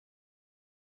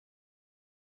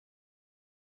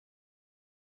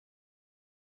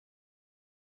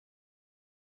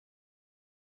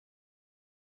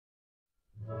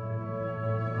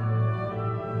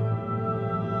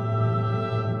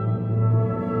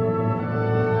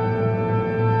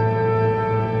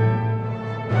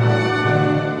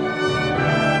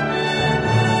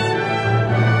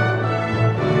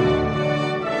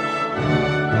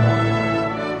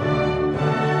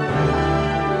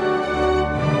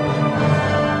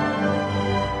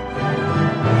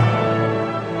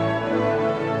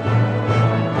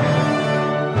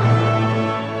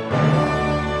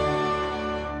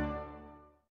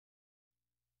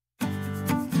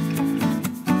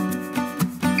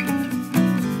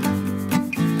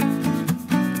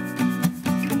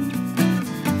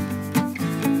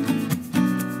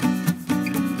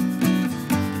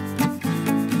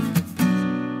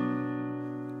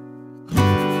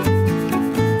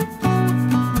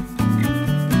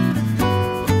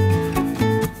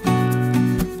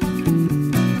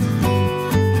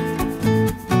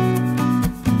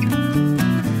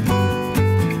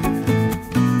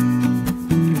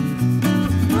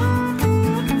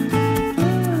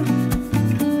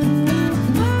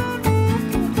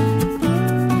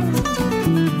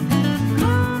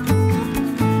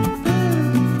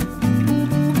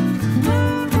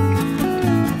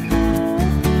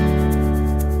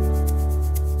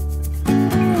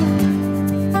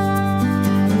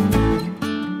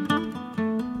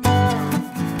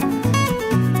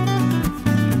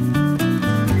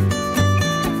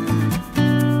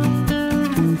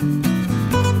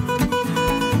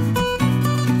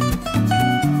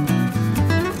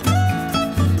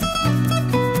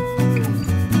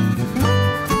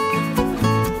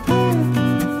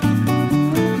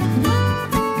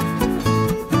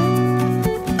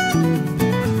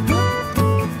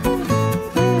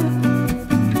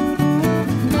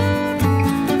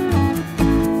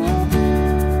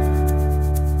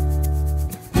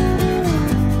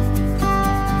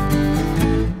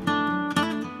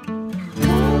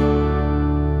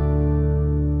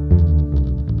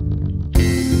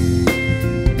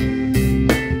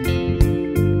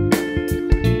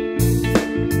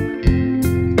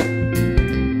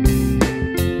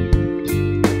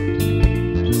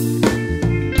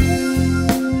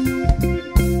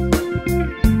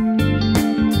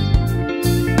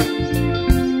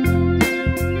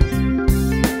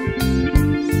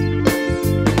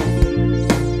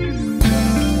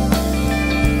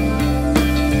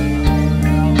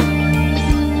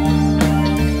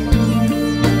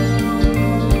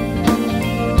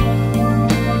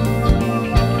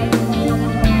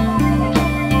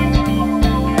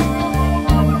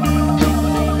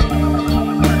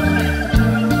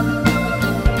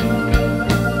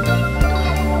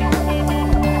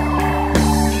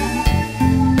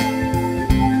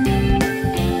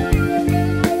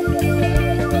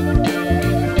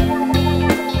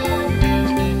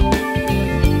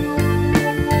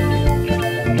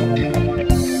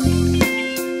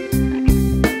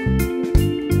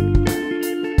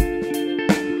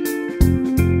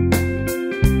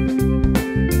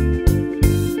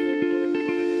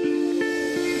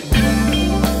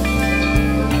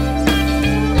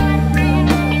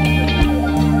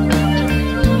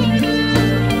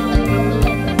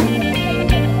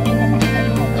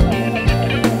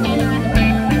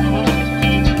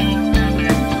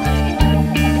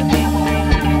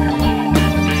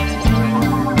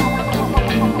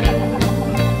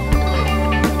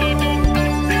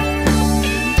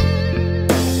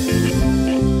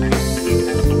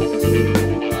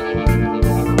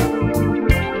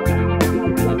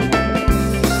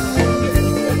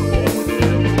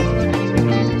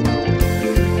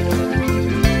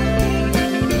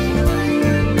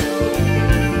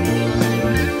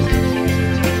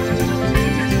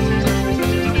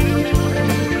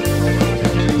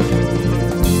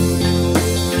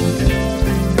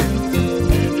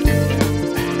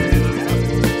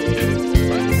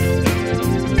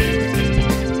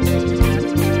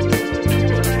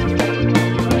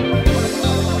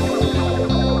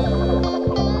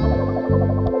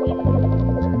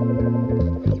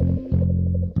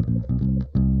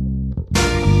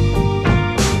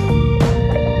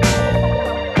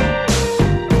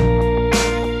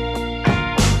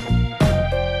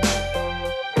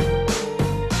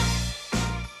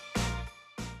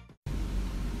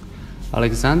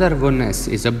Alexander Von Ness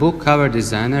is a book cover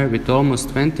designer with almost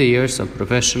 20 years of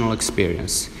professional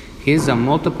experience. He is a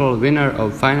multiple winner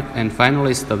and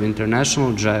finalist of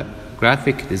international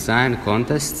graphic design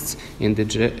contests in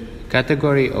the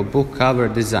category of book cover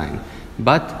design.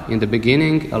 But in the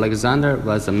beginning, Alexander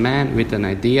was a man with an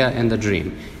idea and a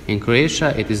dream. In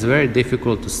Croatia, it is very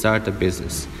difficult to start a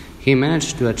business. He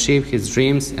managed to achieve his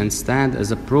dreams and stand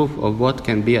as a proof of what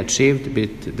can be achieved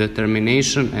with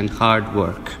determination and hard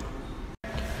work.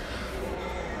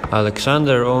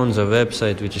 Alexander owns a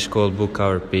website which is called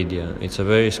Bookcoverpedia. It's a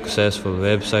very successful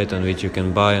website on which you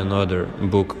can buy and order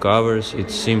book covers.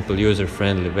 It's a simple,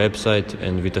 user-friendly website,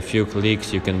 and with a few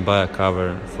clicks you can buy a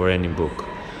cover for any book.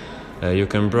 You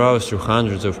can browse through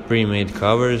hundreds of pre-made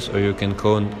covers, or you can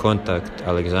contact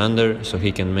Alexander so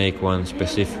he can make one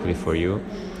specifically for you.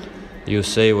 You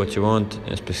say what you want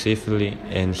specifically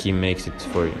and he makes it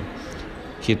for you.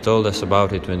 He told us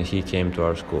about it when he came to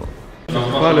our school.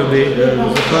 Zahvalio bi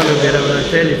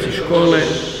ravnateljici škole,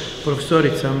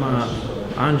 profesoricama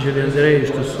Anđeli i Andreji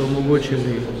što su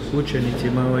omogućili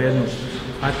učenicima jednu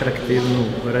atraktivnu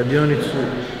radionicu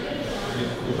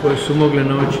u kojoj su mogli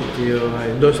naučiti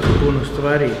dosta puno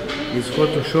stvari iz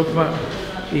Photoshopa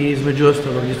i između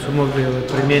ostalog gdje su mogli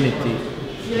primijeniti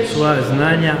svoja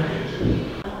znanja.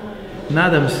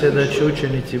 Nadam se da će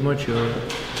učenici moći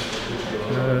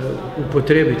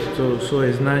upotrijebiti to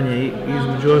svoje znanje i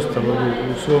između ostalog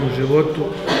u svom životu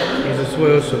i za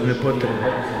svoje osobne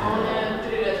potrebe.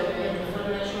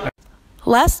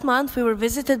 Last month we were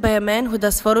visited by a man who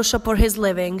does Photoshop for his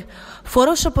living.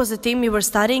 Photoshop was a theme we were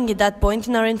studying at that point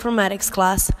in our informatics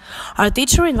class. Our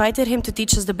teacher invited him to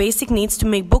teach us the basic needs to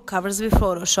make book covers with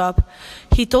Photoshop.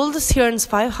 He told us he earns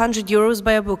 500 euros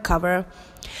by a book cover.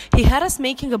 He had us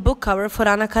making a book cover for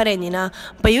Anna Karenina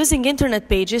by using internet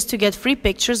pages to get free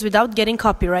pictures without getting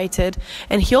copyrighted,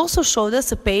 and he also showed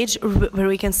us a page where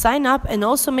we can sign up and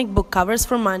also make book covers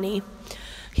for money.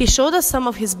 He showed us some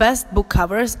of his best book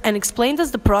covers and explained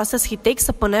us the process he takes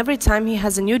upon every time he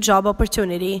has a new job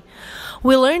opportunity.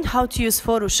 We learned how to use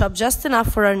Photoshop just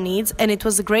enough for our needs, and it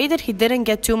was great that he didn't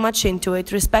get too much into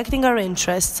it, respecting our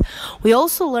interests. We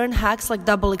also learned hacks like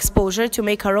double exposure to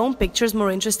make our own pictures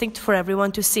more interesting for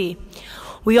everyone to see.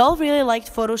 We all really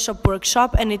liked Photoshop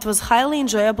workshop, and it was a highly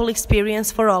enjoyable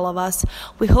experience for all of us.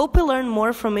 We hope we learn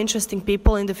more from interesting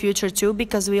people in the future too,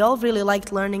 because we all really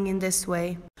liked learning in this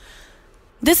way.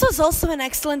 This was also an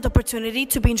excellent opportunity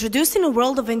to be introduced in a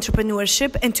world of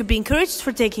entrepreneurship and to be encouraged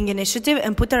for taking initiative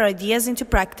and put our ideas into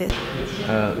practice.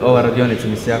 Ova radionica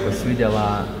mi se jako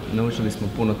svidjela, naučili smo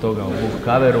puno toga o book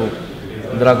coveru.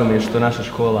 Drago mi je što naša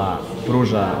škola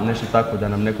pruža nešto tako da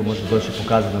nam neko može doći i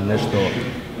pokazati nam nešto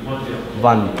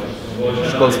van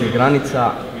školskih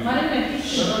granica.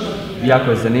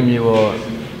 Jako je zanimljivo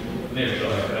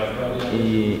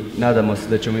i nadamo se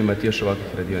da ćemo imati još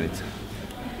ovakvih radionica.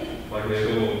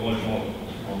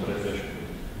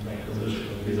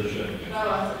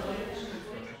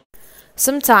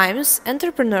 Sometimes,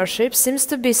 entrepreneurship seems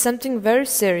to be something very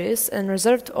serious and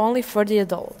reserved only for the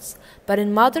adults. But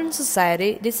in modern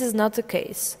society, this is not the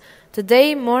case.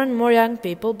 Today, more and more young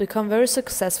people become very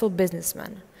successful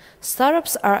businessmen.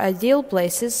 Startups are ideal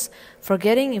places for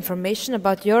getting information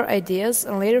about your ideas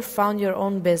and later found your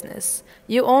own business.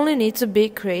 You only need to be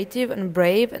creative and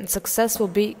brave, and success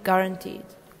will be guaranteed.